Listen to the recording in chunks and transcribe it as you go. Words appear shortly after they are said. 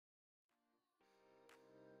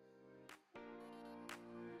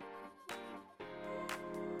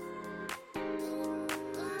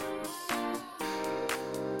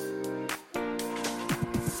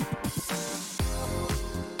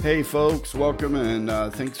Hey folks, welcome and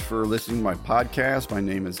thanks for listening to my podcast. My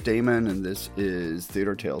name is Damon and this is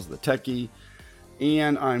Theater Tales of the Techie.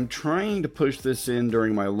 And I'm trying to push this in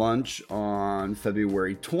during my lunch on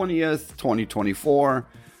February 20th, 2024.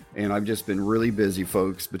 And I've just been really busy,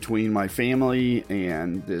 folks, between my family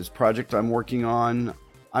and this project I'm working on.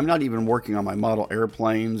 I'm not even working on my model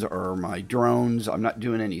airplanes or my drones. I'm not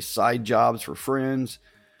doing any side jobs for friends.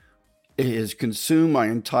 It has consumed my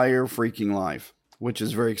entire freaking life, which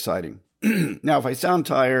is very exciting. Now, if I sound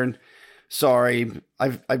tired, sorry.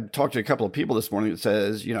 I've talked to a couple of people this morning that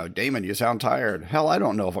says, Damon, you sound tired. Hell, I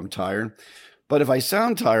don't know if I'm tired. But if I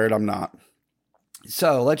sound tired, I'm not.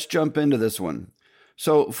 So let's jump into this one.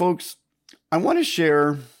 So, folks, I want to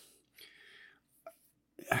share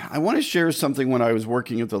something when I was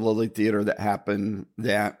working at the Lilly Theater that happened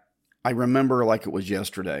that I remember like it was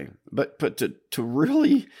yesterday. But to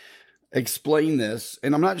really explain this,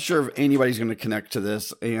 and I'm not sure if anybody's going to connect to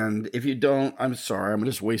this, and if you don't, I'm sorry, I'm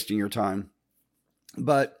just wasting your time.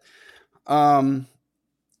 But when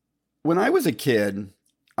I was a kid,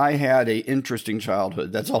 I had an interesting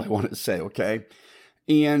childhood. That's all I want to say, okay?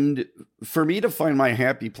 And for me to find my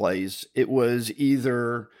happy place, it was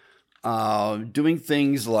either doing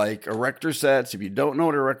things like Erector sets. If you don't know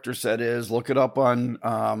what Erector set is, look it up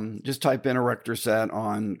on, just type in Erector set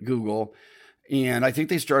on Google. And I think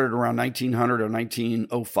they started around 1900 or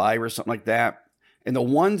 1905 or something like that. And the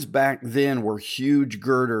ones back then were huge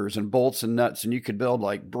girders and bolts and nuts, and you could build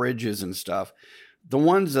like bridges and stuff. The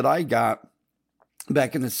ones that I got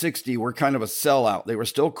back in the 60s were kind of a sellout. They were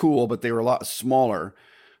still cool, but they were a lot smaller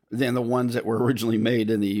than the ones that were originally made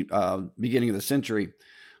in the beginning of the century.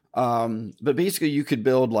 But basically, you could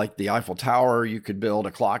build like the Eiffel Tower, you could build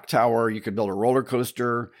a clock tower, you could build a roller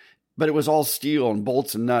coaster. But it was all steel and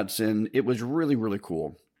bolts and nuts, and it was really, really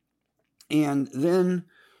cool. And then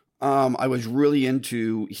I was really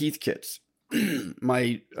into Heathkits.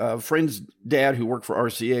 My friend's dad, who worked for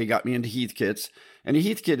RCA, got me into Heathkits. And a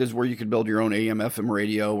Heathkit is where you could build your own AM, FM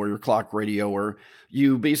radio or your clock radio, or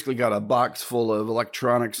you basically got a box full of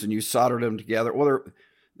electronics and you soldered them together. Well,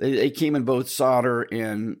 they came in both solder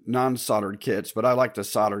and non-soldered kits, but I like the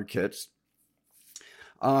soldered kits.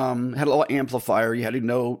 Had a little amplifier. You had to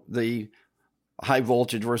know the high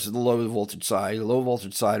voltage versus the low voltage side. The low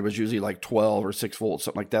voltage side was usually like 12 or 6 volts,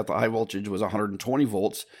 something like that. The high voltage was 120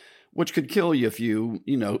 volts, which could kill you if you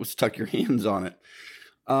stuck your hands on it.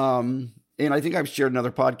 And I think I've shared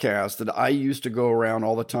another podcast that I used to go around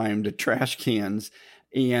all the time to trash cans,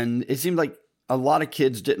 and it seemed like a lot of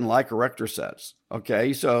kids didn't like Erector sets.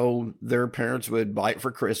 Okay, so their parents would buy it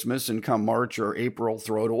for Christmas, and come March or April,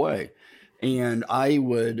 throw it away. And I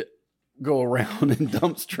would go around and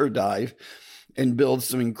dumpster dive and build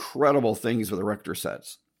some incredible things with Erector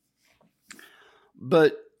sets.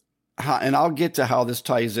 And I'll get to how this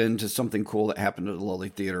ties into something cool that happened at the Lilly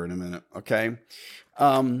Theater in a minute, okay?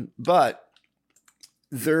 But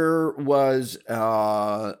there was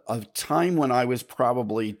a time when I was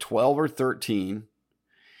probably 12 or 13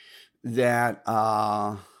 that,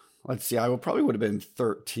 let's see, probably would have been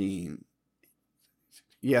 13.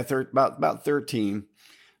 Yeah, about 13.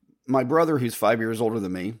 My brother, who's 5 years older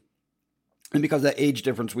than me, and because of that age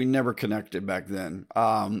difference, we never connected back then.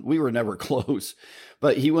 We were never close.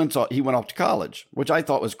 But he went off to college, which I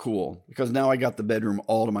thought was cool because now I got the bedroom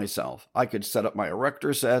all to myself. I could set up my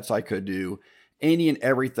Erector sets. I could do any and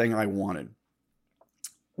everything I wanted.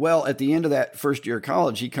 Well, at the end of that first year of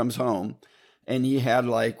college, he comes home and he had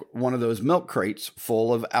like one of those milk crates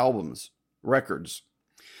full of albums, records.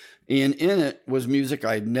 And in it was music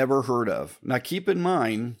I'd never heard of. Now, keep in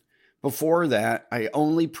mind, before that, I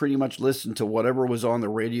only pretty much listened to whatever was on the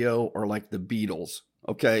radio or like the Beatles.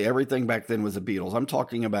 Okay, everything back then was the Beatles. I'm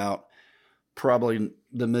talking about probably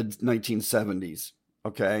the mid-1970s.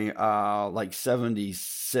 Okay, like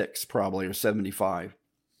 76 probably, or 75.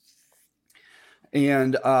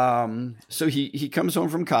 And so he comes home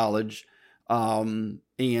from college and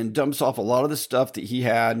dumps off a lot of the stuff that he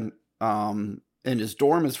had in his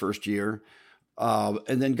dorm his first year,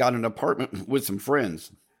 and then got an apartment with some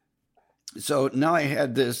friends. So now I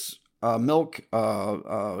had this milk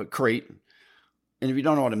crate. And if you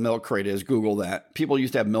don't know what a milk crate is, Google that. People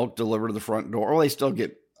used to have milk delivered to the front door, or they still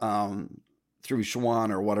get through Schwan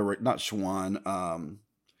or whatever. Not Schwan.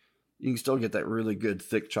 You can still get that really good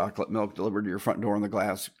thick chocolate milk delivered to your front door in the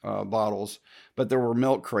glass bottles. But there were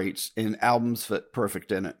milk crates, and albums fit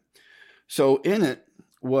perfect in it. So in it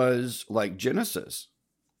was like Genesis.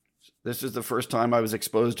 This is the first time I was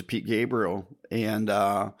exposed to Pete Gabriel. And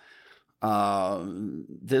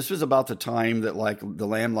this was about the time that like The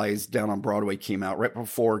Lamb Lies Down on Broadway came out, right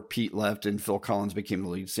before Pete left and Phil Collins became the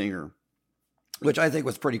lead singer. which I think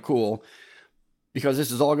was pretty cool because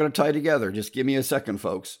this is all going to tie together. Just give me a second,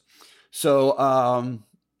 folks. So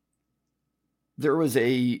there was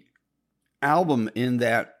a album in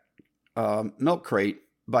that milk crate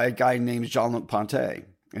by a guy named Jean-Luc Ponty,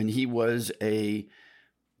 and he was a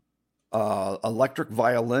electric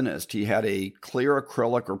violinist. He had a clear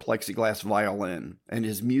acrylic or plexiglass violin, and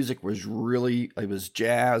his music was it was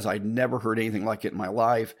jazz. I'd never heard anything like it in my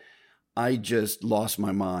life. I just lost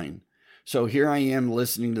my mind. So here I am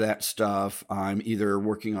listening to that stuff. I'm either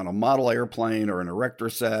working on a model airplane or an Erector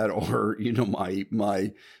set, or my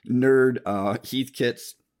nerd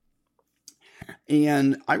Heathkits.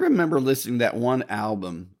 And I remember listening to that one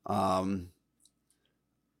album.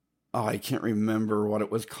 I can't remember what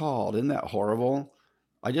it was called. Isn't that horrible?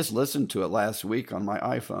 I just listened to it last week on my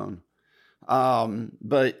iPhone.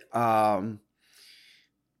 But I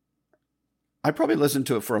probably listened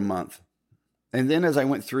to it for a month. And then as I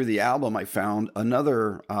went through the album, I found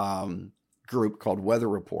another group called Weather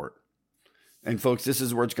Report. And folks, this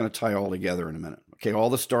is where it's going to tie all together in a minute. Okay, all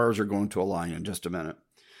the stars are going to align in just a minute.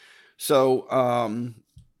 So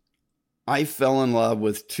I fell in love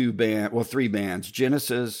with three bands,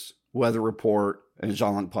 Genesis, Weather Report, and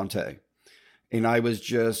Jean-Luc Ponty. And I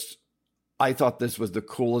thought this was the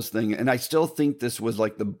coolest thing. And I still think this was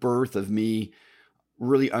like the birth of me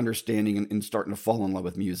really understanding and starting to fall in love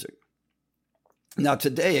with music. Now,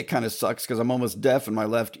 today it kind of sucks because I'm almost deaf in my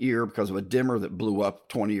left ear because of a dimmer that blew up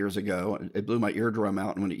 20 years ago. It blew my eardrum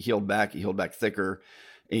out, and when it healed back thicker.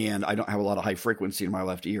 And I don't have a lot of high frequency in my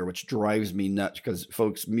left ear, which drives me nuts because,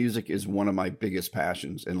 folks, music is one of my biggest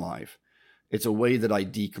passions in life. It's a way that I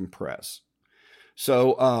decompress.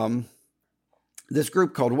 So this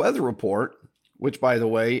group called Weather Report, which, by the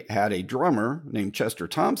way, had a drummer named Chester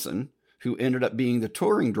Thompson, who ended up being the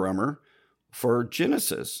touring drummer for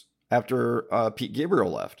Genesis after Pete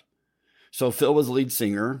Gabriel left. So Phil was the lead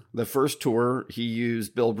singer. The first tour, he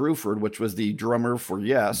used Bill Bruford, which was the drummer for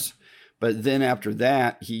Yes. But then after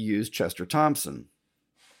that, he used Chester Thompson.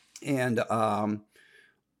 And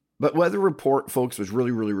but Weather Report, folks, was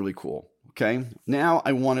really, really, really cool. Okay. Now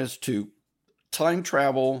I want us to time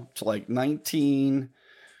travel to like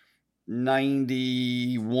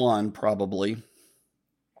 1991, probably.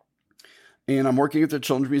 And I'm working at the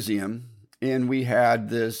Children's Museum. And we had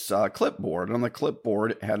this clipboard. On the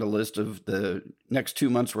clipboard, it had a list of the next 2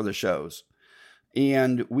 months worth of shows.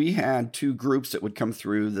 And we had two groups that would come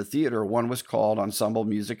through the theater. One was called Ensemble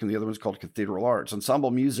Music, and the other was called Cathedral Arts. Ensemble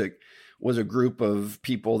Music was a group of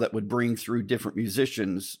people that would bring through different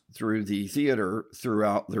musicians through the theater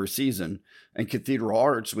throughout their season. And Cathedral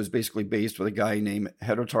Arts was basically based with a guy named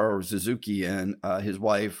Hirotaro Suzuki and his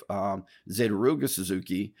wife, Zedaruga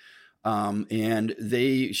Suzuki. And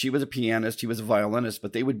she was a pianist, he was a violinist,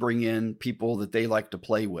 but they would bring in people that they liked to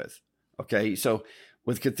play with. Okay, so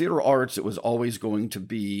with Cathedral Arts, it was always going to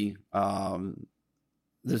be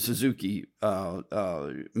the Suzuki man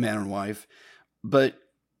and wife. But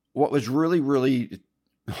what was really, really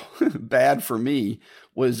bad for me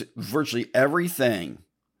was virtually everything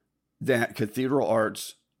that Cathedral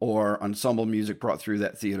Arts or Ensemble Music brought through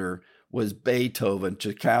that theater was Beethoven,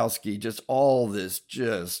 Tchaikovsky, just all this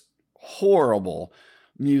just horrible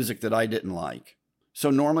music that I didn't like. So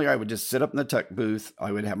normally I would just sit up in the tech booth.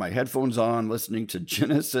 I would have my headphones on listening to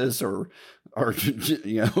Genesis or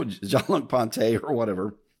Jean-Luc Ponty or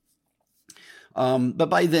whatever. But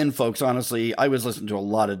by then, folks, honestly, I was listening to a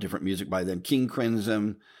lot of different music by then. King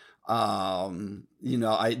Crimson.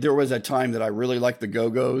 There was a time that I really liked the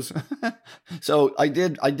Go-Go's. So I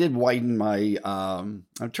did widen my, I'm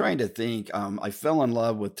trying to think. I fell in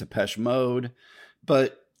love with Depeche Mode,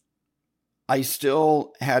 but I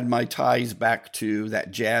still had my ties back to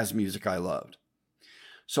that jazz music I loved.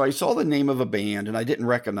 So I saw the name of a band and I didn't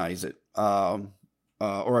recognize it, or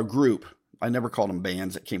a group. I never called them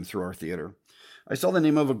bands that came through our theater. I saw the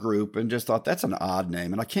name of a group and just thought that's an odd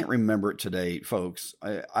name. And I can't remember it today, folks.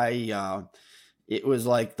 It was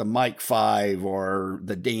like the Mike 5 or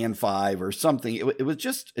the Dan 5 or something.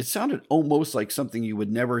 It sounded almost like something you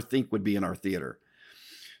would never think would be in our theater.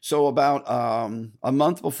 So about a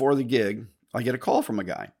month before the gig, I get a call from a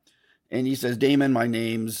guy and he says, Damon, I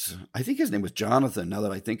think his name was Jonathan, now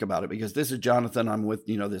that I think about it, because this is Jonathan. I'm with,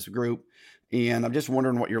 this group, and I'm just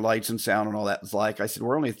wondering what your lights and sound and all that is like. I said,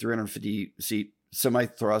 we're only a 350 seat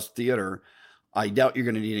semi-thrust theater. I doubt you're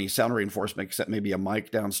going to need any sound reinforcement except maybe a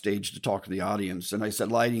mic downstage to talk to the audience. And I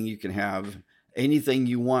said, lighting, you can have anything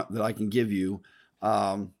you want that I can give you.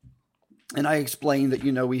 And I explained that,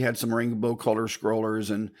 we had some rainbow color scrollers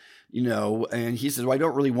and he says, well, I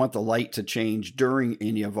don't really want the light to change during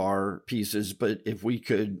any of our pieces, but if we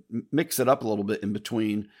could mix it up a little bit in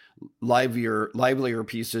between livelier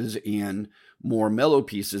pieces and more mellow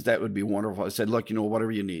pieces, that would be wonderful. I said, look,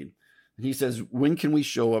 whatever you need. And he says, when can we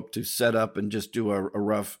show up to set up and just do a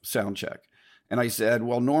rough sound check? And I said,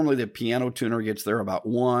 well, normally the piano tuner gets there about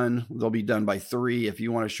 1. They'll be done by 3. If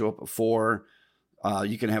you want to show up at 4,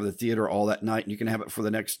 you can have the theater all that night, and you can have it for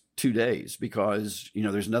the next 2 days because,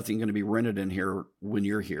 there's nothing going to be rented in here when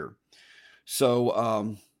you're here.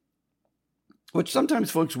 So, which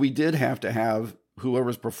sometimes, folks, we did have to have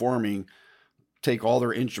whoever's performing take all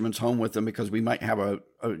their instruments home with them because we might have a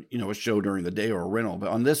show during the day or a rental. But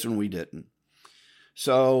on this one, we didn't.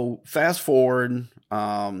 So fast forward,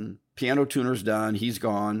 piano tuner's done. He's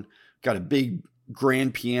gone. Got a big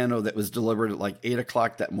grand piano that was delivered at like 8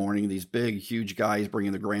 o'clock that morning. These big, huge guys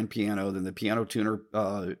bringing the grand piano. Then the piano tuner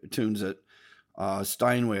tunes it.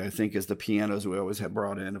 Steinway, I think, is the pianos we always have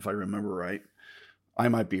brought in, if I remember right. I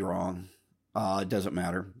might be wrong. It doesn't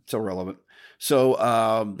matter. It's irrelevant. So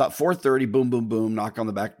about 4:30, boom, boom, boom, knock on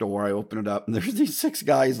the back door. I open it up, and there's these 6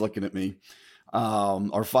 guys looking at me,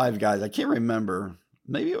 or 5 guys. I can't remember.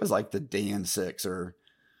 Maybe it was like the Dan 6 or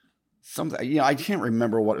something. I can't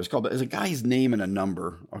remember what it was called, but there's a guy's name and a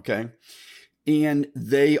number, okay? And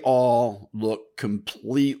they all look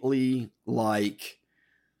completely like,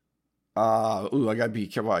 I got to be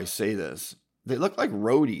careful how I say this. They look like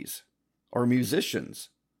roadies or musicians.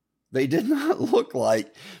 They did not look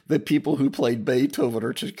like the people who played Beethoven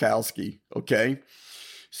or Tchaikovsky, okay?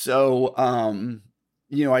 So,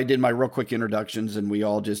 I did my real quick introductions and we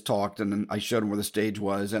all just talked and I showed them where the stage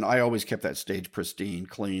was. And I always kept that stage pristine,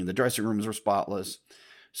 clean. The dressing rooms were spotless.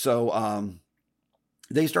 So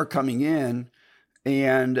they start coming in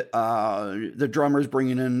and the drummer's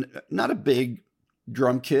bringing in not a big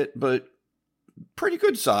drum kit, but pretty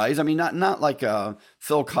good size. I mean, not like a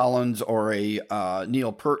Phil Collins or a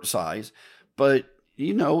Neil Peart size, but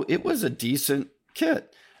it was a decent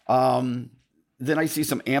kit. Then I see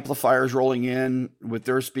some amplifiers rolling in with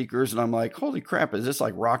their speakers, and I'm like, holy crap, is this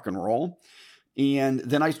like rock and roll? And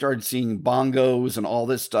then I started seeing bongos and all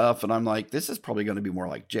this stuff, and I'm like, this is probably going to be more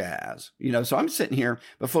like jazz, So I'm sitting here,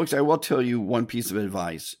 but folks, I will tell you one piece of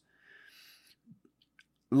advice: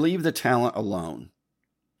 leave the talent alone.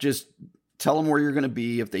 Just tell them where you're going to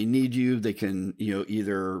be. If they need you, they can,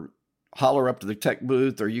 either holler up to the tech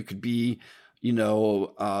booth, or you could be,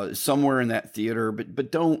 somewhere in that theater.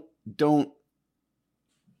 But don't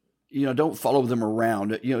follow them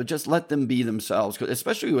around. Just let them be themselves. 'Cause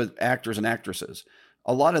especially with actors and actresses,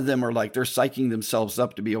 a lot of them are like they're psyching themselves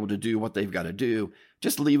up to be able to do what they've got to do.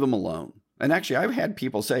 Just leave them alone. And actually, I've had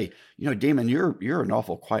people say, Damon, you're an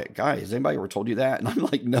awful quiet guy. Has anybody ever told you that? And I'm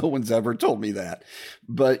like, no one's ever told me that.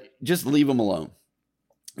 But just leave them alone.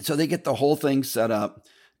 So they get the whole thing set up.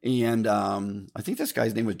 And I think this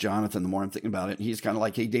guy's name was Jonathan the more I'm thinking about it. And he's kind of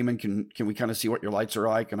like, hey, Damon, can we kind of see what your lights are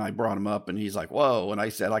like? And I brought him up and he's like, whoa. And I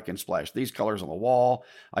said, I can splash these colors on the wall.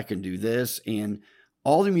 I can do this. And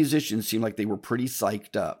all the musicians seemed like they were pretty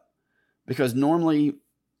psyched up because normally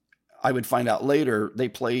I would find out later they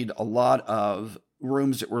played a lot of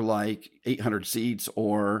rooms that were like 800 seats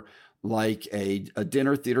or like a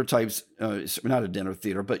dinner theater types, not a dinner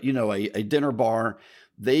theater, but a dinner bar.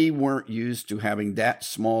 They weren't used to having that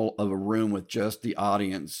small of a room with just the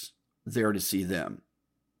audience there to see them.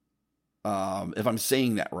 If I'm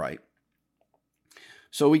saying that right.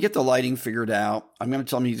 So we get the lighting figured out. I'm going to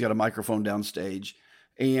tell him he's got a microphone downstage,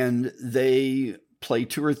 and they play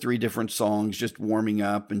 2 or 3 different songs, just warming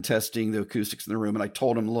up and testing the acoustics in the room. And I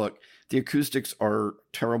told him, look, the acoustics are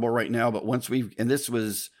terrible right now, but and this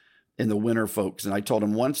was in the winter, folks. And I told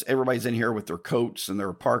him once everybody's in here with their coats and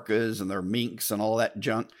their parkas and their minks and all that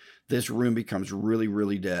junk, this room becomes really,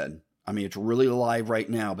 really dead. I mean, it's really alive right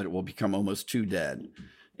now, but it will become almost too dead.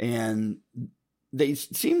 And they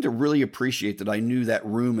seemed to really appreciate that I knew that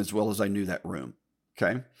room as well as I knew that room.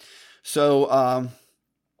 Okay. So,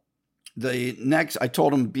 I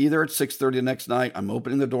told him be there at 6:30 the next night. I'm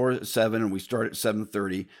opening the door at 7 and we start at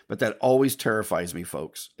 7:30, but that always terrifies me,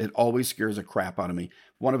 folks. It always scares the crap out of me.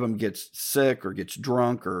 One of them gets sick or gets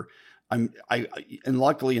drunk and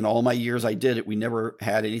luckily in all my years I did it, we never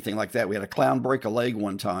had anything like that. We had a clown break a leg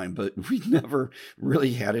one time, but we never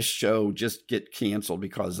really had a show just get canceled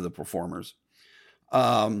because of the performers,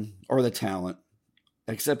 or the talent.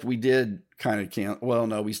 Except we did kind of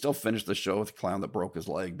no, we still finished the show with a clown that broke his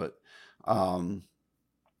leg, but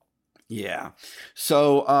yeah.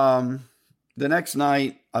 So, the next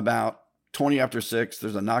night about 20 after 6,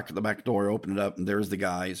 there's a knock at the back door, open it up, and there's the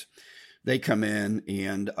guys. they come in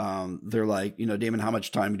and they're like, Damon, how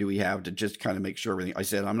much time do we have to just kind of make sure everything? I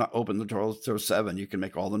said, I'm not open until 7. You can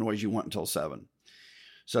make all the noise you want until 7.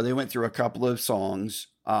 So they went through a couple of songs.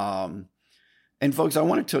 And folks, I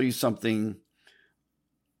want to tell you something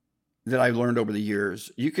that I've learned over the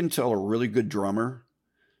years. You can tell a really good drummer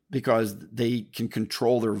because they can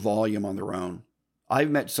control their volume on their own. I've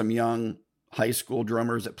met some young high school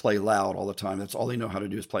drummers that play loud all the time. That's all they know how to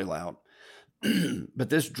do is play loud. But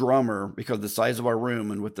this drummer, because of the size of our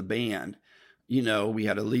room and with the band, we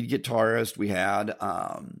had a lead guitarist, we had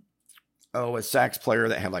a sax player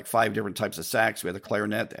that had like 5 different types of sax. We had the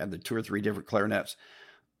clarinet that had the 2 or 3 different clarinets.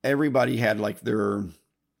 Everybody had like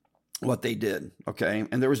what they did. Okay.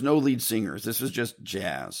 And there was no lead singers. This was just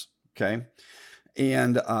jazz. Okay.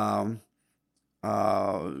 And,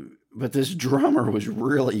 but this drummer was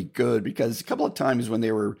really good because a couple of times when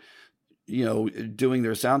they were, doing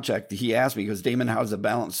their sound check, he asked me, he goes, Damon, how's the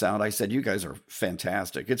balance sound? I said, you guys are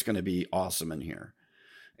fantastic. It's going to be awesome in here.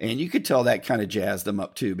 And you could tell that kind of jazzed them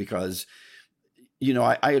up too, because,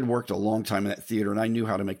 I had worked a long time in that theater and I knew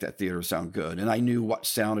how to make that theater sound good. And I knew what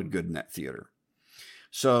sounded good in that theater.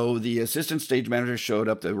 So the assistant stage manager showed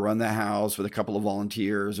up to run the house with a couple of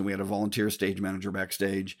volunteers, and we had a volunteer stage manager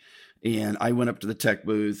backstage. And I went up to the tech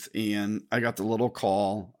booth and I got the little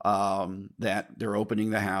call that they're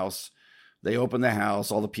opening the house. They open the house,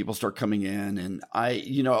 all the people start coming in. And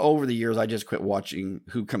over the years, I just quit watching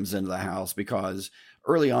who comes into the house because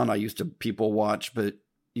early on I used to people watch, but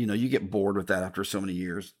you get bored with that after so many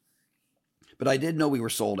years. But I did know we were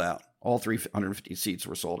sold out. All 350 seats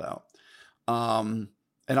were sold out. And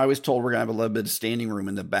I was told we're going to have a little bit of standing room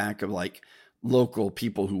in the back of like local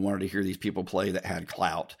people who wanted to hear these people play that had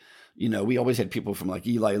clout. We always had people from like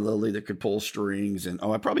Eli Lilly that could pull strings. And,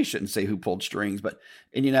 I probably shouldn't say who pulled strings, but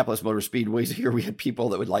Indianapolis Motor Speedways here, we had people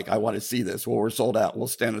that would like, I want to see this. Well, we're sold out. We'll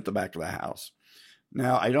stand at the back of the house.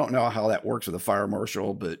 Now, I don't know how that works with a fire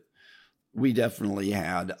marshal, but we definitely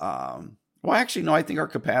had, I think our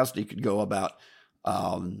capacity could go about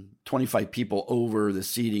 25 people over the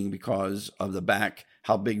seating because of the back,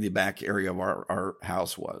 how big the back area of our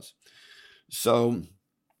house was. So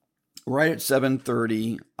right at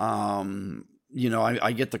 7:30,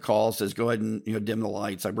 I get the call, says, go ahead and, dim the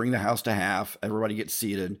lights. I bring the house to half. Everybody gets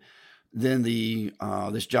seated. Then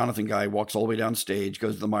this Jonathan guy walks all the way down stage,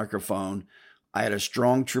 goes to the microphone. I had a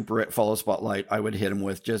strong Trooperette follow spotlight I would hit him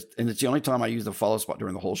with and it's the only time I use the follow spot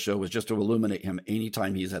during the whole show was just to illuminate him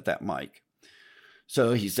anytime he's at that mic.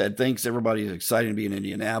 So he said, thanks, everybody. It's exciting to be in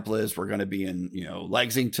Indianapolis. We're going to be in,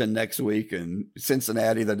 Lexington next week and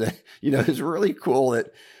Cincinnati the day. It's really cool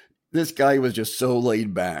that this guy was just so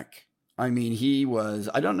laid back. I mean,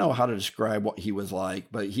 I don't know how to describe what he was like,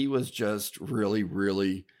 but he was just really,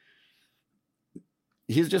 really,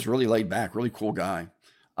 he's just really laid back, really cool guy.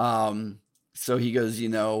 So he goes,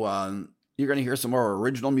 you're going to hear some more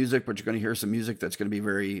original music, but you're going to hear some music that's going to be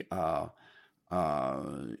very,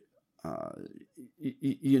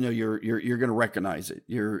 you're going to recognize it.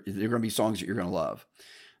 They're going to be songs that you're going to love.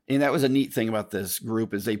 And that was a neat thing about this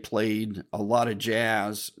group is they played a lot of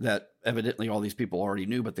jazz that evidently all these people already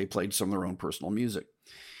knew, but they played some of their own personal music.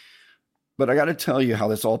 But I got to tell you how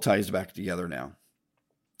this all ties back together now.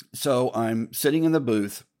 So I'm sitting in the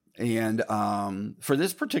booth and for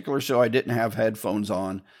this particular show, I didn't have headphones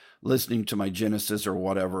on listening to my Genesis or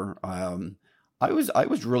whatever. I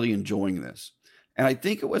was really enjoying this. And I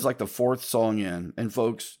think it was like the 4th song in. And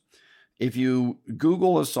folks, if you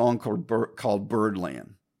Google a song called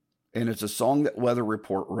Birdland, and it's a song that Weather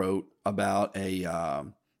Report wrote about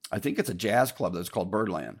I think it's a jazz club that's called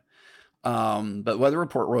Birdland. But Weather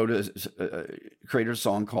Report created a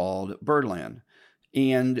song called Birdland.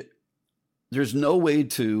 And there's no way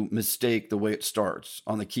to mistake the way it starts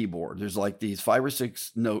on the keyboard. There's like these 5 or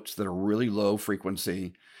 6 notes that are really low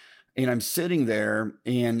frequency. And I'm sitting there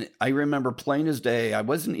and I remember plain as day, I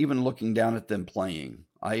wasn't even looking down at them playing.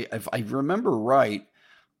 If I remember right,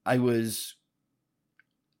 I was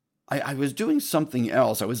doing something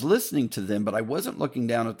else. I was listening to them, but I wasn't looking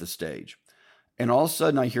down at the stage. And all of a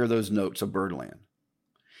sudden I hear those notes of Birdland.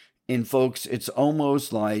 And folks, it's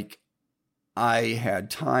almost like I had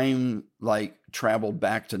time traveled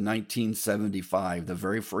back to 1975, the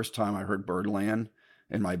very first time I heard Birdland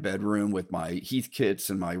in my bedroom with my Heathkits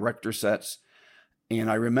and my Erector sets.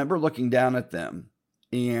 And I remember looking down at them.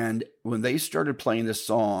 And when they started playing this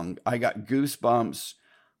song, I got goosebumps.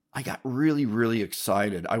 I got really, really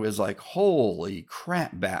excited. I was like, holy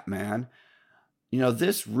crap, Batman.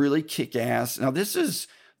 This really kick ass. Now, this is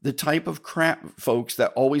the type of crap, folks,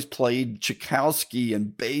 that always played Tchaikovsky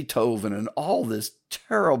and Beethoven and all this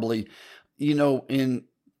terribly, in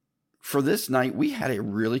for this night, we had a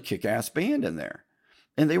really kick-ass band in there,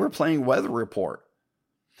 and they were playing Weather Report.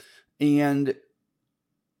 And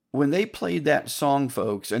when they played that song,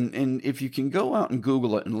 folks, and if you can go out and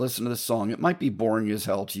Google it and listen to the song, it might be boring as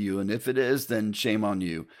hell to you. And if it is, then shame on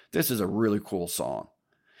you. This is a really cool song.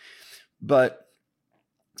 But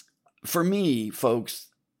for me, folks,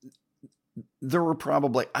 there were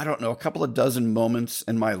probably, I don't know, a couple of dozen moments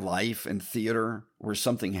in my life in theater where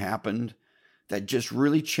something happened that just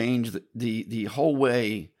really changed the whole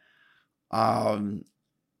way. I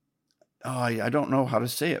don't know how to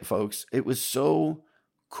say it, folks. It was so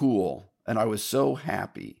cool, and I was so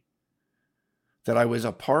happy that I was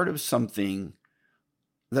a part of something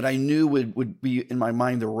that I knew would be in my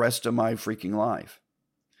mind the rest of my freaking life.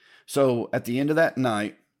 So at the end of that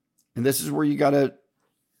night, and this is where you gotta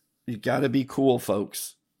be cool,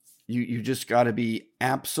 folks. You just gotta be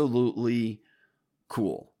absolutely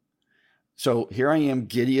cool. So here I am,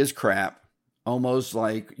 giddy as crap, almost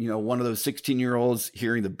like, one of those 16-year-olds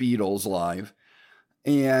hearing the Beatles live.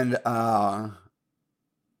 And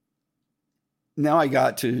now I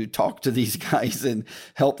got to talk to these guys and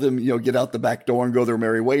help them, get out the back door and go their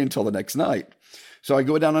merry way until the next night. So I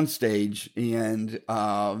go down on stage and,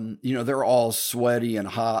 they're all sweaty and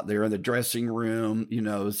hot. They're in the dressing room.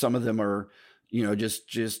 Some of them are,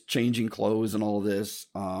 just changing clothes and all of this.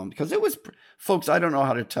 Because it was, folks, I don't know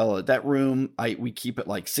how to tell it. That room, we keep it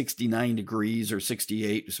like 69 degrees or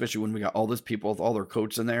 68, especially when we got all these people with all their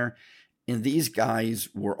coats in there. And these guys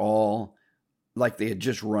were all like they had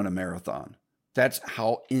just run a marathon. That's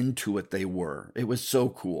how into it they were. It was so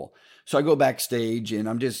cool. So I go backstage and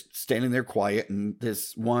I'm just standing there quiet. And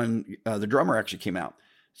this one, the drummer actually came out,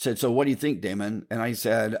 said, "So what do you think, Damon?" And I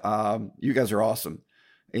said, "You guys are awesome."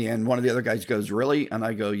 And one of the other guys goes, "Really?" And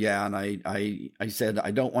I go, "Yeah." And I said,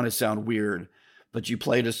 "I don't want to sound weird, but you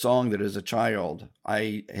played a song that as a child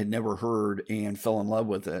I had never heard and fell in love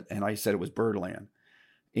with it." And I said it was Birdland.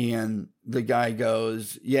 And the guy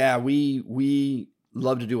goes, "Yeah, we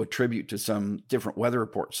love to do a tribute to some different Weather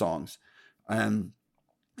Report songs." And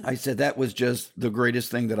I said, "That was just the greatest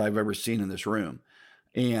thing that I've ever seen in this room."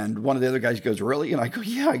 And one of the other guys goes, "Really?" And I go,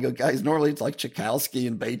 "Yeah." I go, "Guys, normally it's like Tchaikovsky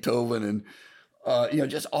and Beethoven and,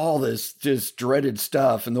 just all this just dreaded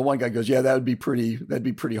stuff." And the one guy goes, "Yeah, that'd be pretty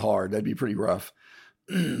hard. That'd be pretty rough."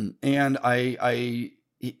 And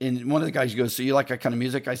and one of the guys goes, "So you like that kind of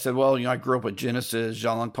music?" I said, "Well, I grew up with Genesis,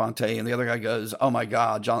 Jean-Luc Ponty." And the other guy goes, "Oh my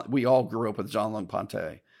God, we all grew up with Jean-Luc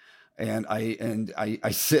Ponty." And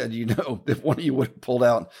I said, if one of you would have pulled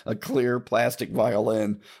out a clear plastic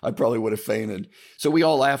violin, I probably would have fainted. So we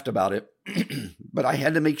all laughed about it, but I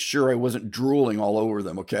had to make sure I wasn't drooling all over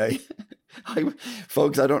them. Okay.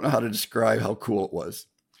 Folks, I don't know how to describe how cool it was.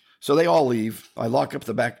 So they all leave. I lock up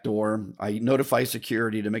the back door. I notify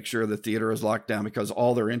security to make sure the theater is locked down because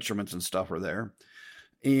all their instruments and stuff are there.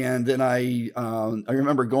 And then I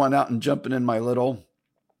remember going out and jumping in my little,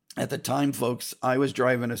 at the time, folks, I was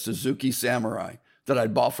driving a Suzuki Samurai that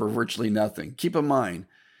I'd bought for virtually nothing. Keep in mind,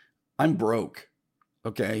 I'm broke,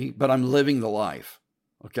 okay? But I'm living the life,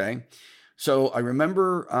 okay? So I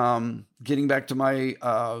remember getting back to my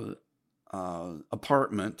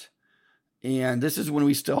apartment, and this is when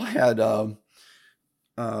we still had the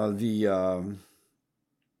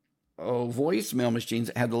voicemail machines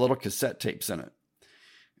that had the little cassette tapes in it.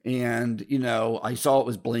 And, I saw it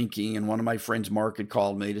was blinking, and one of my friends, Mark, had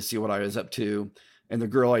called me to see what I was up to. And the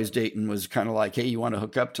girl I was dating was kind of like, "Hey, you want to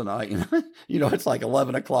hook up tonight?" And, it's like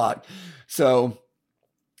 11 o'clock. So,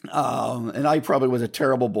 and I probably was a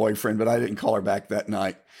terrible boyfriend, but I didn't call her back that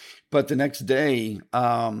night. But the next day,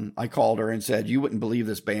 I called her and said, "You wouldn't believe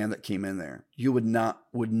this band that came in there. You would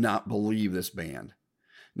not believe this band."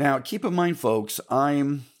 Now, keep in mind, folks, what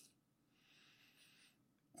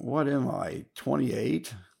am I,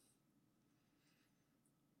 28?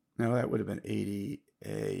 No, that would have been 80.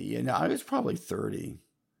 I was probably 30.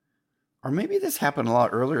 Or maybe this happened a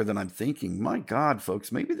lot earlier than I'm thinking. My God,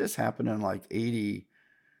 folks, maybe this happened in like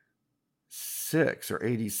 86 or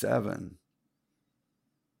 87.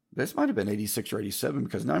 This might have been 86 or 87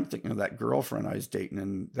 because now I'm thinking of that girlfriend I was dating,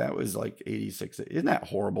 and that was like 86. Isn't that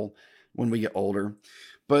horrible when we get older?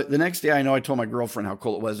 But the next day, I know I told my girlfriend how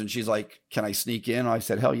cool it was, and she's like, "Can I sneak in?" I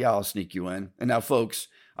said, "Hell yeah, I'll sneak you in." And now, folks,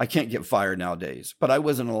 I can't get fired nowadays, but I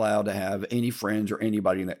wasn't allowed to have any friends or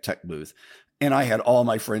anybody in that tech booth. And I had all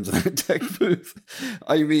my friends in that tech booth.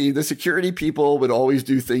 I mean, the security people would always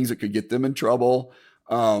do things that could get them in trouble.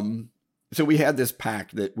 So we had this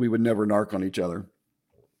pact that we would never narc on each other.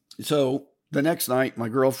 So the next night, my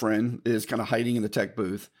girlfriend is kind of hiding in the tech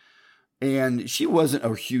booth. And she wasn't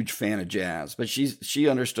a huge fan of jazz, but she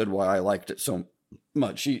understood why I liked it so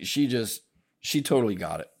much. She totally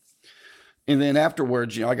got it. And then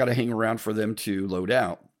afterwards, I got to hang around for them to load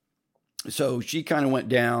out. So she kind of went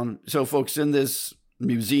down. So, folks, in this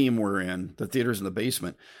museum we're in, the theater's in the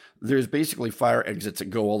basement, there's basically fire exits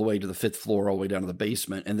that go all the way to the 5th floor, all the way down to the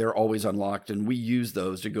basement, and they're always unlocked. And we use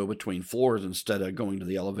those to go between floors instead of going to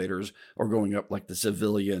the elevators or going up like the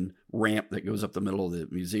civilian ramp that goes up the middle of the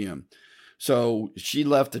museum. So she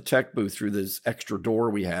left the tech booth through this extra door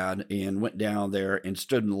we had and went down there and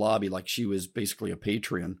stood in the lobby like she was basically a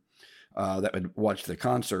patron that would watch the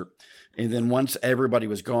concert. And then once everybody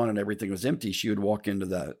was gone and everything was empty, she would walk into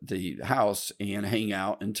the house and hang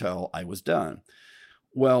out until I was done.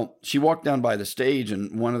 Well, she walked down by the stage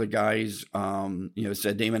and one of the guys,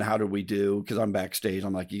 said, Damon, how did we do? Because I'm backstage.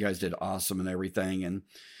 I'm like, you guys did awesome and everything. And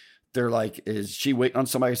they're like, is she waiting on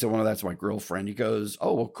somebody? I said, well, that's my girlfriend. He goes,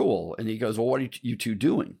 oh, well, cool. And he goes, well, what are you two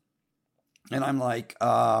doing? And I'm like,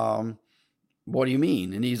 what do you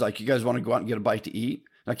mean? And he's like, you guys want to go out and get a bite to eat?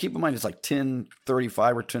 Now, keep in mind, it's like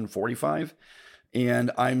 10:35 or 10:45.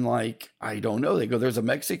 And I'm like, I don't know. They go, there's a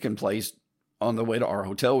Mexican place on the way to our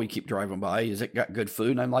hotel. We keep driving by. Is it got good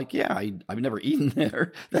food? And I'm like, yeah, I've never eaten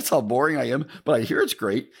there. That's how boring I am. But I hear it's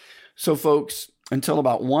great. So, folks, until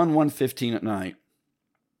about 1:15 at night,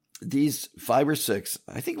 these 5 or 6,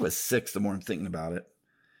 I think it was 6 the more I'm thinking about it.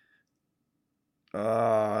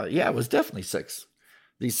 Yeah, it was definitely 6.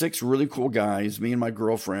 These 6 really cool guys, me and my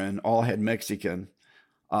girlfriend, all had Mexican.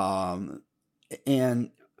 And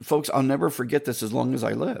folks, I'll never forget this as long as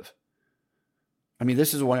I live. I mean,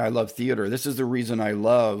 this is why I love theater. This is the reason I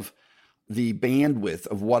love the bandwidth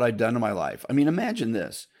of what I've done in my life. I mean, imagine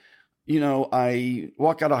this. I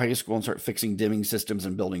walk out of high school and start fixing dimming systems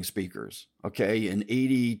and building speakers. Okay. In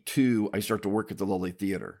 82, I start to work at the Lilly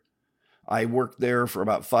Theater. I worked there for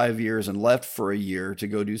about 5 years and left for a year to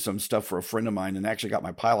go do some stuff for a friend of mine and actually got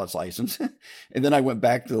my pilot's license. And then I went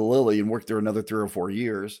back to the Lilly and worked there another 3 or 4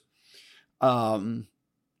 years.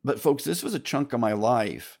 But folks, this was a chunk of my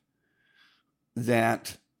life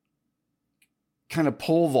that kind of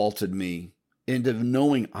pole vaulted me into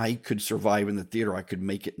knowing I could survive in the theater. I could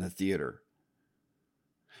make it in the theater.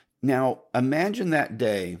 Now, imagine that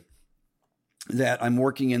day that I'm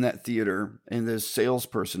working in that theater and this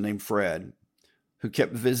salesperson named Fred, who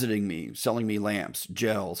kept visiting me, selling me lamps,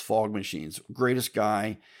 gels, fog machines, greatest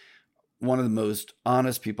guy, one of the most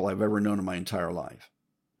honest people I've ever known in my entire life.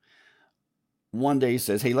 One day he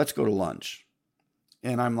says, hey, let's go to lunch.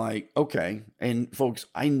 And I'm like, okay. And folks,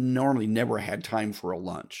 I normally never had time for a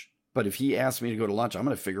lunch, but if he asked me to go to lunch, I'm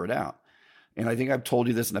going to figure it out. And I think I've told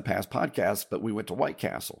you this in a past podcast, but we went to White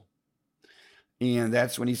Castle. And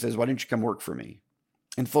that's when he says, why don't you come work for me?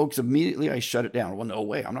 And folks, immediately I shut it down. Well, no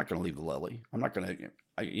way. I'm not going to leave the Lilly. I'm not going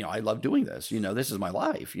to, I love doing this. This is my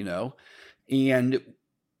life, And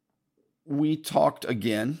we talked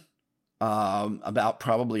again about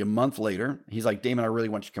probably a month later. He's like, Damon, I really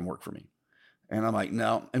want you to come work for me. And I'm like,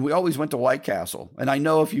 no. And we always went to White Castle. And I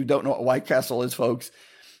know if you don't know what White Castle is, folks,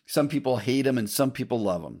 some people hate them and some people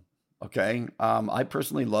love them. Okay. I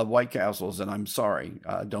personally love White Castles and I'm sorry.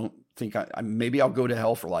 Don't think maybe I'll go to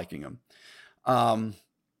hell for liking them.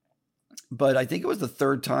 But I think it was the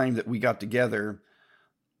 3rd time that we got together.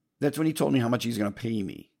 That's when he told me how much he's going to pay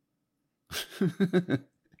me.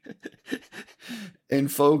 And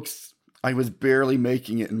folks, I was barely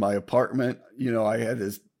making it in my apartment. I had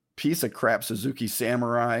this piece of crap Suzuki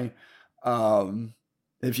Samurai.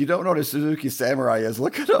 If you don't know what a Suzuki Samurai is,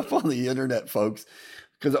 look it up on the internet, folks.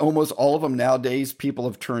 Because almost all of them nowadays, people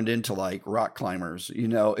have turned into like rock climbers.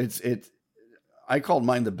 I called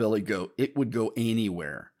mine the Billy Goat. It would go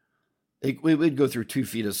anywhere. It would go through 2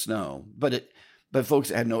 feet of snow. But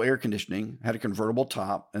folks, it had no air conditioning, had a convertible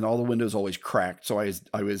top, and all the windows always cracked. So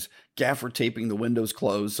I was gaffer taping the windows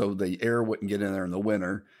closed so the air wouldn't get in there in the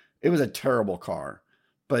winter. It was a terrible car,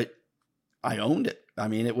 but I owned it. I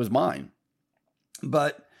mean, it was mine.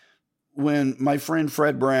 But when my friend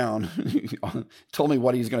Fred Brown told me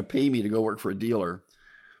what he was going to pay me to go work for a dealer,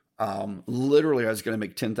 literally I was going to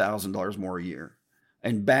make $10,000 more a year.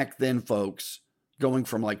 And back then, folks, going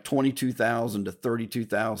from like $22,000 to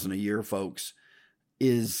 $32,000 a year, folks,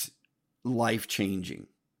 is life-changing.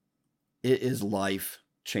 It is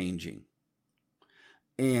life-changing.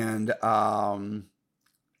 And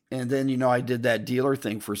then, I did that dealer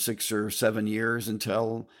thing for 6 or 7 years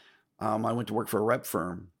until I went to work for a rep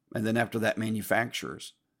firm. And then after that,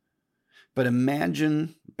 manufacturers. But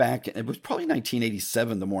imagine it was probably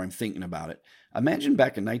 1987, the more I'm thinking about it. Imagine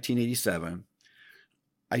back in 1987,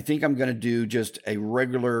 I think I'm going to do just a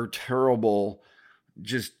regular, terrible,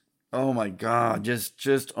 just, oh my God,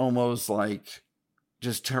 just almost like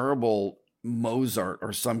just terrible Mozart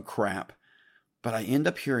or some crap. But I end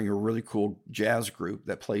up hearing a really cool jazz group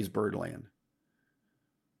that plays Birdland.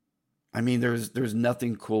 I mean, there's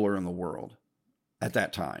nothing cooler in the world at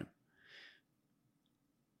that time.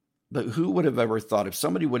 But who would have ever thought, if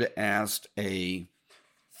somebody would have asked a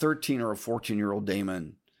 13 or a 14-year-old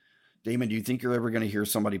Damon, do you think you're ever going to hear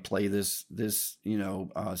somebody play this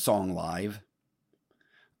song live?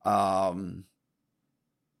 I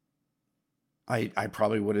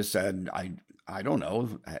probably would have said, I don't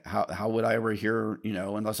know. How would I ever hear,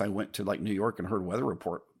 unless I went to like New York and heard Weather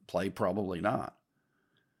Report play? Probably not.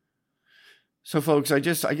 So folks, I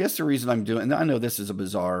guess the reason I'm doing, and I know this is a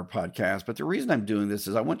bizarre podcast, but the reason I'm doing this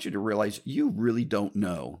is I want you to realize you really don't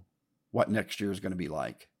know what next year is going to be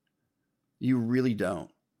like. You really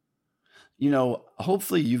don't.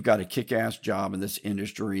 Hopefully you've got a kick-ass job in this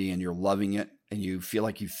industry and you're loving it and you feel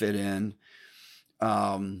like you fit in.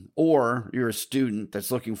 Or you're a student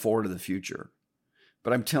that's looking forward to the future.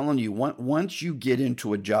 But I'm telling you, once you get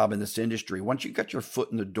into a job in this industry, once you got your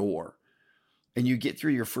foot in the door and you get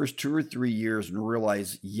through your first 2 or 3 years and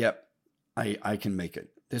realize, yep, I can make it.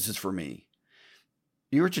 This is for me.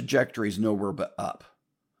 Your trajectory is nowhere but up.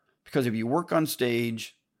 Because if you work on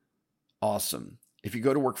stage, awesome. If you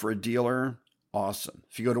go to work for a dealer, awesome.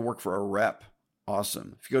 If you go to work for a rep,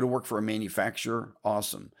 awesome. If you go to work for a manufacturer,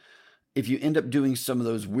 awesome. If you end up doing some of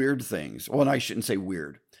those weird things, well, and I shouldn't say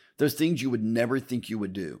weird, those things you would never think you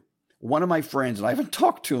would do. One of my friends, and I haven't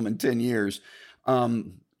talked to him in 10 years,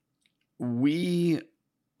 we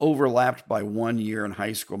overlapped by 1 year in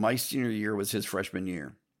high school. My senior year was his freshman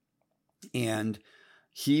year. And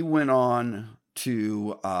he went on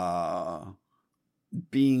to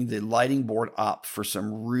being the lighting board op for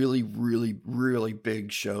some really, really, really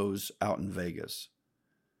big shows out in Vegas.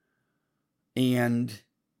 And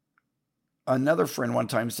another friend one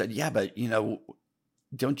time said, yeah, but,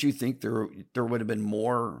 don't you think there would have been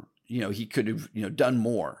more, he could have, done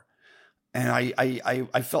more. And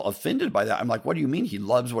I felt offended by that. I'm like, what do you mean? He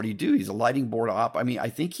loves what he do. He's a lighting board op. I mean, I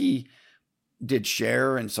think he did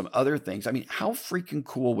Share and some other things. I mean, how freaking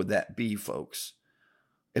cool would that be, folks?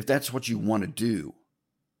 If that's what you want to do.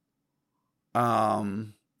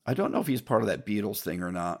 I don't know if he's part of that Beatles thing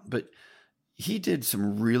or not, but he did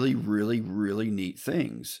some really, really, really neat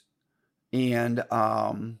things. And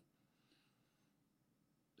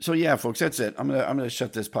so yeah, folks, that's it. I'm gonna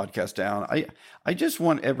shut this podcast down. I just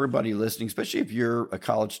want everybody listening, especially if you're a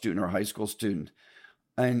college student or a high school student,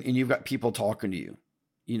 and you've got people talking to you,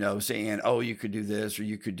 saying, oh, you could do this, or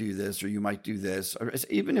you could do this, or you might do this. Or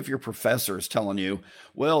even if your professor is telling you,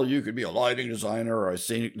 well, you could be a lighting designer or a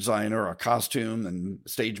scenic designer or a costume and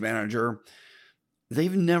stage manager.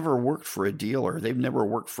 They've never worked for a dealer. They've never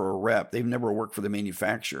worked for a rep. They've never worked for the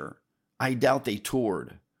manufacturer. I doubt they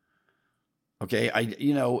toured. Okay.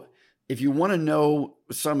 If you want to know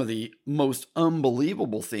some of the most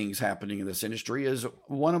unbelievable things happening in this industry, is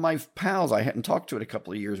one of my pals I hadn't talked to in a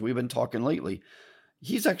couple of years. We've been talking lately.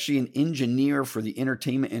 He's actually an engineer for the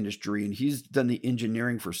entertainment industry, and he's done the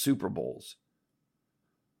engineering for Super Bowls.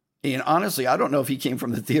 And honestly, I don't know if he came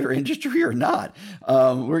from the theater industry or not.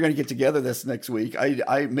 We're going to get together this next week.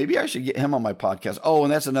 Maybe I should get him on my podcast. Oh,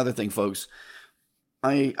 and that's another thing, folks.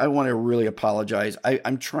 I want to really apologize.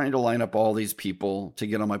 I'm trying to line up all these people to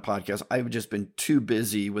get on my podcast. I've just been too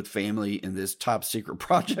busy with family in this top secret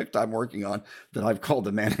project I'm working on that I've called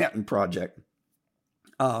the Manhattan Project.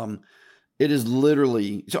 It is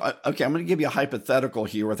literally, okay, I'm going to give you a hypothetical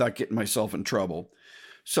here without getting myself in trouble.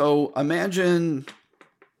 So imagine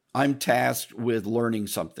I'm tasked with learning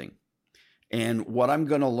something. And what I'm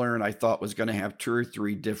going to learn, I thought was going to have 2 or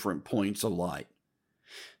 3 different points of light.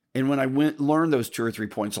 And when I learned those 2 or 3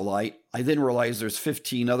 points of light, I then realized there's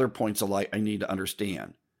 15 other points of light I need to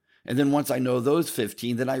understand. And then once I know those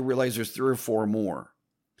 15, then I realize there's 3 or 4 more.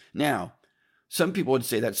 Now, some people would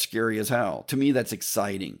say that's scary as hell. To me, that's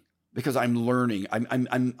exciting because I'm learning.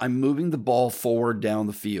 I'm moving the ball forward down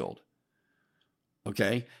the field.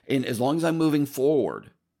 Okay? And as long as I'm moving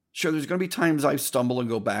forward, sure, there's going to be times I stumble and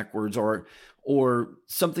go backwards or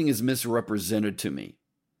something is misrepresented to me.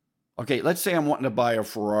 Okay, let's say I'm wanting to buy a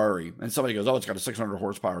Ferrari and somebody goes, oh, it's got a 600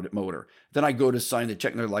 horsepower motor. Then I go to sign the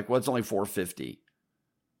check and they're like, well, it's only 450.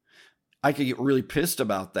 I could get really pissed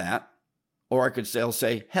about that. Or I could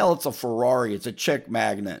say, hell, it's a Ferrari. It's a check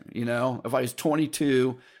magnet. If I was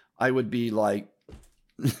 22, I would be like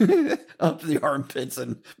up to the armpits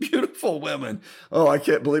and beautiful women. Oh, I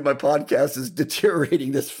can't believe my podcast is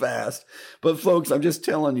deteriorating this fast. But folks, I'm just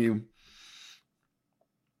telling you,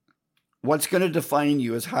 what's going to define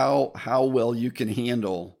you is how well you can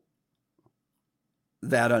handle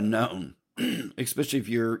that unknown, especially if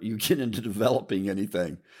you get into developing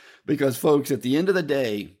anything. Because, folks, at the end of the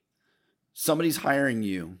day, somebody's hiring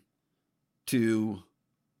you to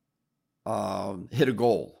hit a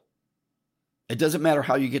goal. It doesn't matter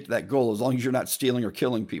how you get to that goal as long as you're not stealing or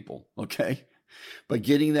killing people, okay? But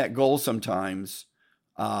getting that goal sometimes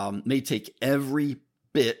may take every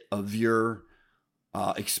bit of your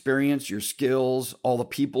experience, your skills, all the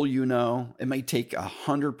people you know. It may take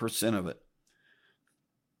 100% of it.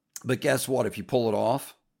 But guess what? If you pull it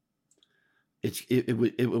off,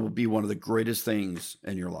 it will be one of the greatest things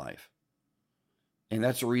in your life. And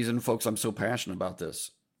that's the reason, folks, I'm so passionate about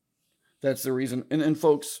this. That's the reason. And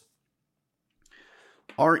folks,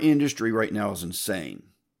 our industry right now is insane.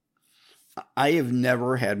 I have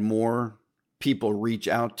never had more people reach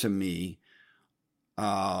out to me.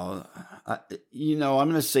 I'm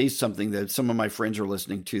going to say something that some of my friends are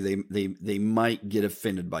listening to. They might get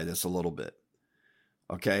offended by this a little bit.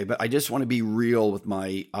 Okay. But I just want to be real with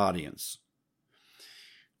my audience.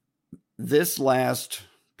 This last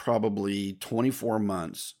probably 24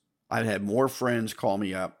 months, I've had more friends call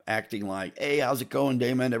me up acting like, hey, how's it going,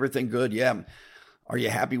 Damon? Everything good? Yeah. Are you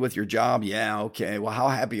happy with your job? Yeah. Okay. Well, how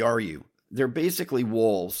happy are you? They're basically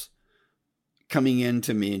wolves coming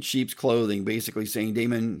into me in sheep's clothing, basically saying,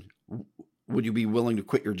 Damon, would you be willing to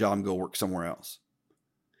quit your job and go work somewhere else?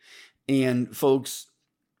 And folks,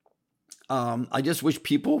 I just wish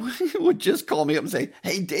people would just call me up and say,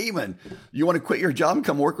 hey, Damon, you want to quit your job and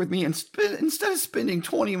come work with me? And instead of spending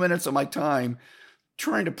 20 minutes of my time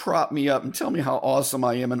trying to prop me up and tell me how awesome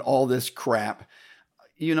I am and all this crap.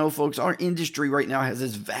 Folks, our industry right now has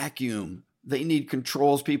this vacuum. They need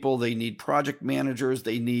controls people. They need project managers.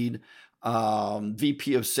 They need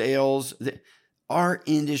VP of sales. Our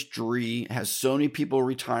industry has so many people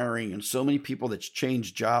retiring and so many people that's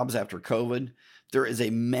changed jobs after COVID. There is a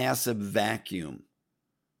massive vacuum.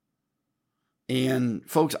 And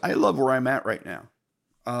folks, I love where I'm at right now.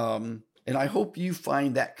 And I hope you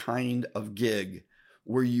find that kind of gig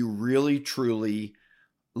where you really, truly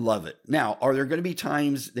love it. Now, are there going to be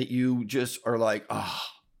times that you just are like, oh,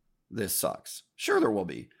 this sucks? Sure, there will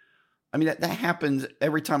be. I mean, that happens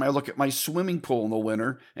every time I look at my swimming pool in the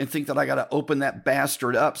winter and think that I got to open that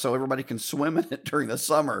bastard up so everybody can swim in it during the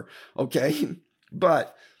summer. Okay.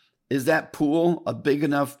 But is that pool a big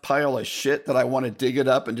enough pile of shit that I want to dig it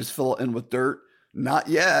up and just fill it in with dirt? Not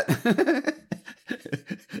yet.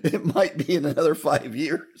 It might be in another 5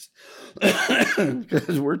 years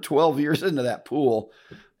because we're 12 years into that pool.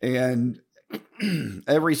 And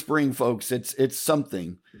every spring, folks, it's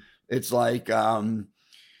something. It's like,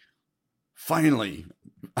 finally,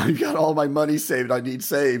 I've got all my money saved. I need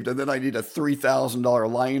saved. And then I need a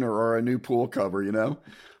 $3,000 liner or a new pool cover, and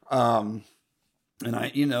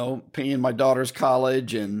I, paying my daughter's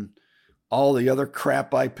college and all the other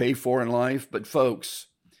crap I pay for in life. But folks,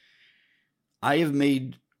 I have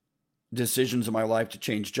made decisions in my life to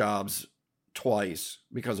change jobs twice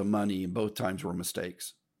because of money, and both times were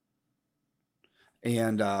mistakes.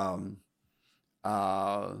 And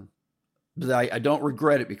but I don't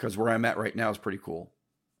regret it because where I'm at right now is pretty cool,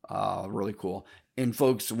 really cool. And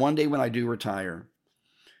folks, one day when I do retire,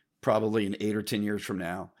 probably in 8 or 10 years from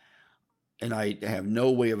now, and I have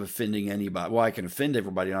no way of offending anybody. Well, I can offend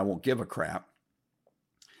everybody and I won't give a crap.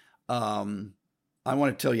 I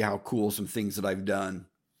want to tell you how cool some things that I've done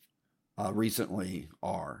recently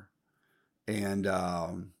are. And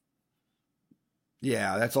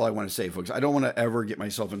yeah, that's all I want to say, folks. I don't want to ever get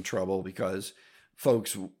myself in trouble because,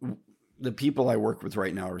 folks, the people I work with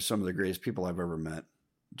right now are some of the greatest people I've ever met.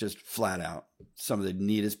 Just flat out. Some of the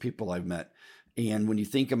neatest people I've met. And when you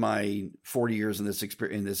think of my 40 years in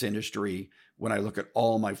this industry, when I look at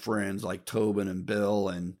all my friends like Tobin and Bill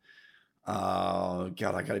and God,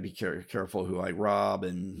 I got to be careful who I rob,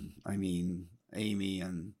 and I mean Amy,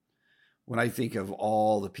 and when I think of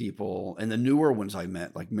all the people and the newer ones I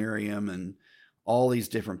met like Miriam and all these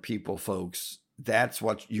different people, folks, that's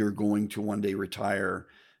what you're going to one day retire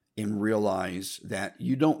and realize that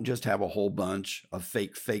you don't just have a whole bunch of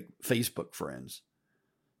fake Facebook friends.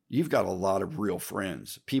 You've got a lot of real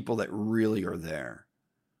friends, people that really are there.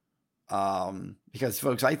 Because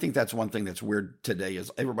folks, I think that's one thing that's weird today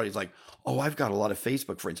is everybody's like, oh, I've got a lot of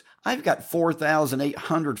Facebook friends. I've got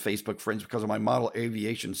 4,800 Facebook friends because of my model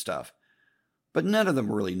aviation stuff, but none of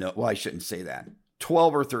them really know. Well, I shouldn't say that.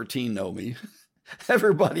 12 or 13 know me.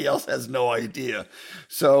 Everybody else has no idea.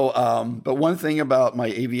 So, but one thing about my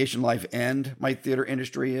aviation life and my theater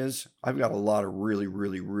industry is I've got a lot of really,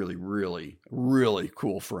 really, really, really, really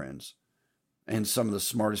cool friends and some of the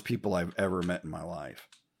smartest people I've ever met in my life.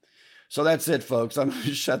 So that's it, folks. I'm going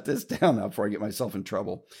to shut this down now before I get myself in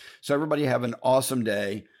trouble. So everybody have an awesome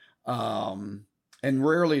day. And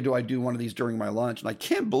rarely do I do one of these during my lunch. And I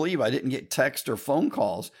can't believe I didn't get text or phone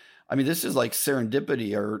calls. I mean, this is like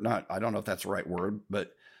serendipity or not. I don't know if that's the right word,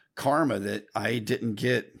 but karma that I didn't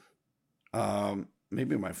get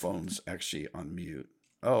Maybe my phone's actually on mute.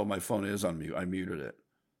 Oh, my phone is on mute. I muted it.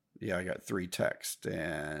 Yeah, I got 3 texts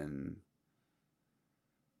and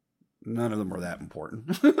none of them are that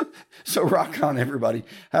important. So rock on, everybody.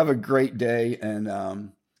 Have a great day.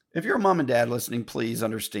 And if you're a mom and dad listening, please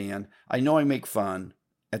understand. I know I make fun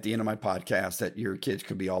at the end of my podcast that your kids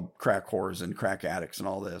could be all crack whores and crack addicts and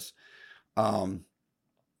all this. And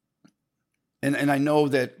I know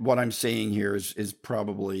that what I'm saying here is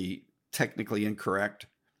probably technically incorrect,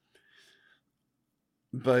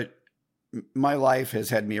 but my life has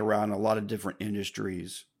had me around a lot of different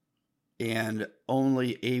industries, and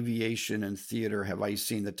only aviation and theater have I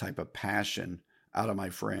seen the type of passion out of my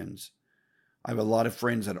friends. I have a lot of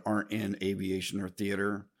friends that aren't in aviation or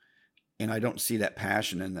theater, and I don't see that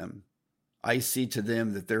passion in them. I see to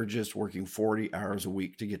them that they're just working 40 hours a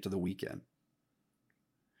week to get to the weekend.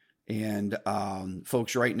 And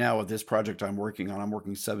folks, right now with this project I'm working on, I'm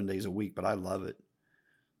working 7 days a week, but I love it.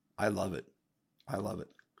 I love it. I love it.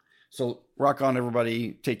 So rock on,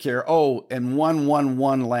 everybody. Take care. Oh, and one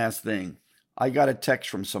last thing. I got a text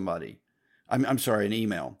from somebody. I'm sorry, an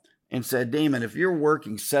email, and said, Damon, if you're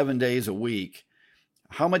working 7 days a week,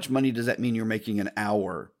 how much money does that mean you're making an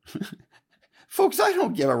hour? Folks, I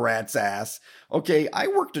don't give a rat's ass. Okay, I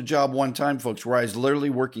worked a job one time, folks, where I was literally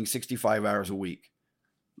working 65 hours a week.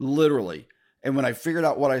 Literally. And when I figured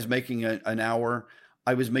out what I was making an hour,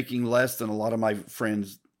 I was making less than a lot of my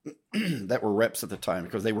friends that were reps at the time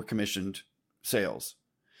because they were commissioned sales.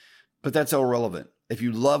 But that's irrelevant. If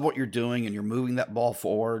you love what you're doing and you're moving that ball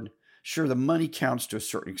forward, sure, the money counts to a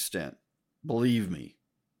certain extent. Believe me,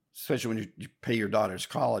 especially when you pay your daughter's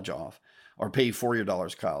college off, or pay for your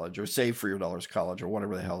daughter's college, or save for your daughter's college, or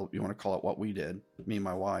whatever the hell you want to call it, what we did, me and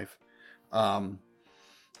my wife.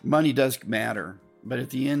 Money does matter. But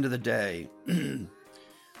at the end of the day,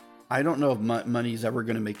 I don't know if money's ever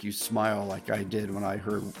going to make you smile like I did when I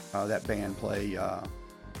heard that band play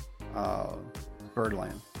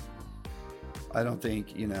Birdland. I don't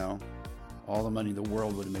think, all the money in the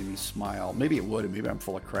world would have made me smile. Maybe it would have. Maybe I'm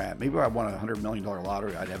full of crap. Maybe if I won $100 million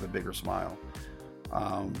lottery, I'd have a bigger smile.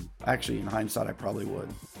 Actually, in hindsight, I probably would.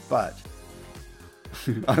 But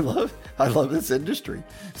I love this industry.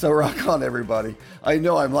 So rock on, everybody. I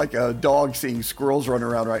know I'm like a dog seeing squirrels running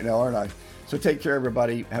around right now, aren't I? So take care,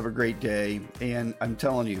 everybody. Have a great day. And I'm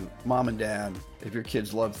telling you, mom and dad, if your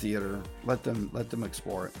kids love theater, let them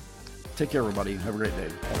explore it. Take care, everybody. Have a great day.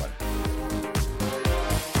 Bye-bye.